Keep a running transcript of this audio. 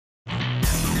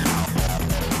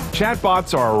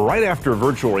Chatbots are, right after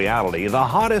virtual reality, the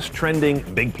hottest trending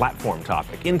big platform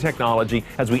topic in technology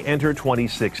as we enter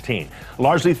 2016.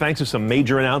 Largely thanks to some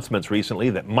major announcements recently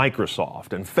that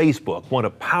Microsoft and Facebook want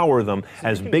to power them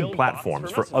as big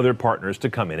platforms for other partners to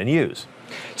come in and use.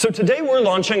 So today we're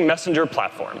launching Messenger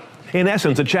Platform. In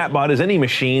essence, a chatbot is any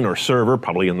machine or server,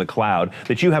 probably in the cloud,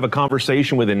 that you have a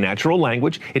conversation with in natural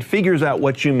language. It figures out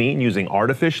what you mean using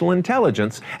artificial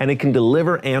intelligence, and it can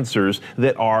deliver answers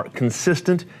that are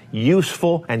consistent,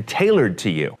 useful, and tailored to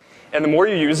you. And the more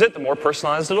you use it, the more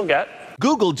personalized it'll get.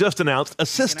 Google just announced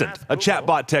Assistant, a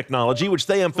chatbot technology which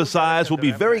they emphasize will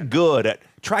be very good at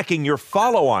tracking your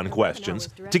follow-on questions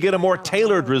to get a more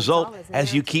tailored result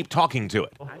as you keep talking to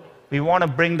it. We want to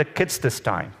bring the kids this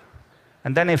time.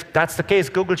 And then if that's the case,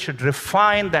 Google should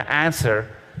refine the answer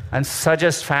and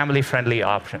suggest family-friendly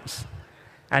options.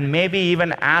 And maybe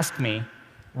even ask me,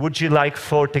 would you like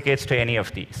 4 tickets to any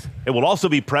of these? It will also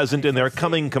be present in their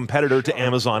coming competitor to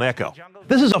Amazon Echo.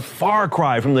 This is a far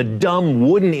cry from the dumb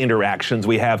wooden interactions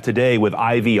we have today with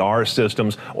IVR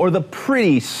systems or the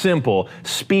pretty simple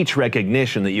speech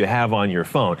recognition that you have on your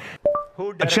phone.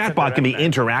 A chatbot can be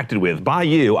interacted with by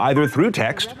you either through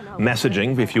text,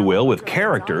 messaging, if you will, with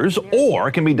characters, or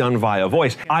it can be done via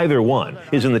voice. Either one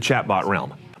is in the chatbot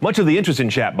realm. Much of the interest in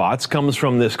chatbots comes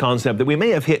from this concept that we may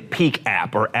have hit peak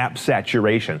app or app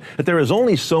saturation, that there is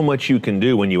only so much you can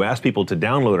do when you ask people to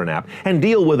download an app and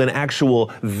deal with an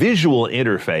actual visual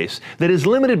interface that is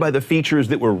limited by the features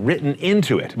that were written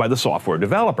into it by the software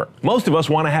developer. Most of us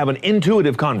want to have an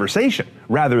intuitive conversation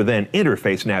rather than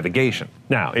interface navigation.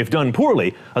 Now, if done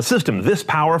poorly, a system this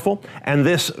powerful and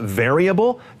this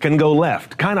variable can go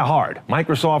left kind of hard.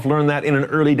 Microsoft learned that in an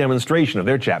early demonstration of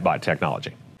their chatbot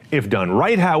technology. If done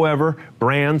right, however,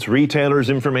 brands, retailers,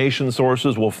 information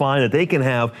sources will find that they can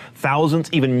have thousands,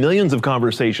 even millions of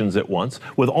conversations at once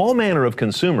with all manner of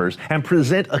consumers and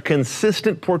present a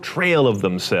consistent portrayal of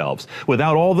themselves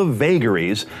without all the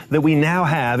vagaries that we now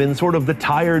have in sort of the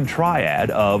tired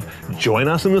triad of join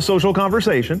us in the social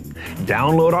conversation,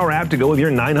 download our app to go with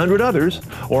your 900 others,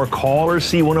 or call or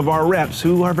see one of our reps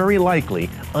who are very likely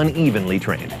unevenly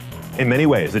trained. In many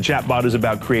ways, the chatbot is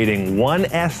about creating one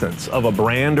essence of a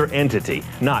brand or entity,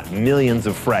 not millions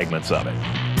of fragments of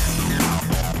it.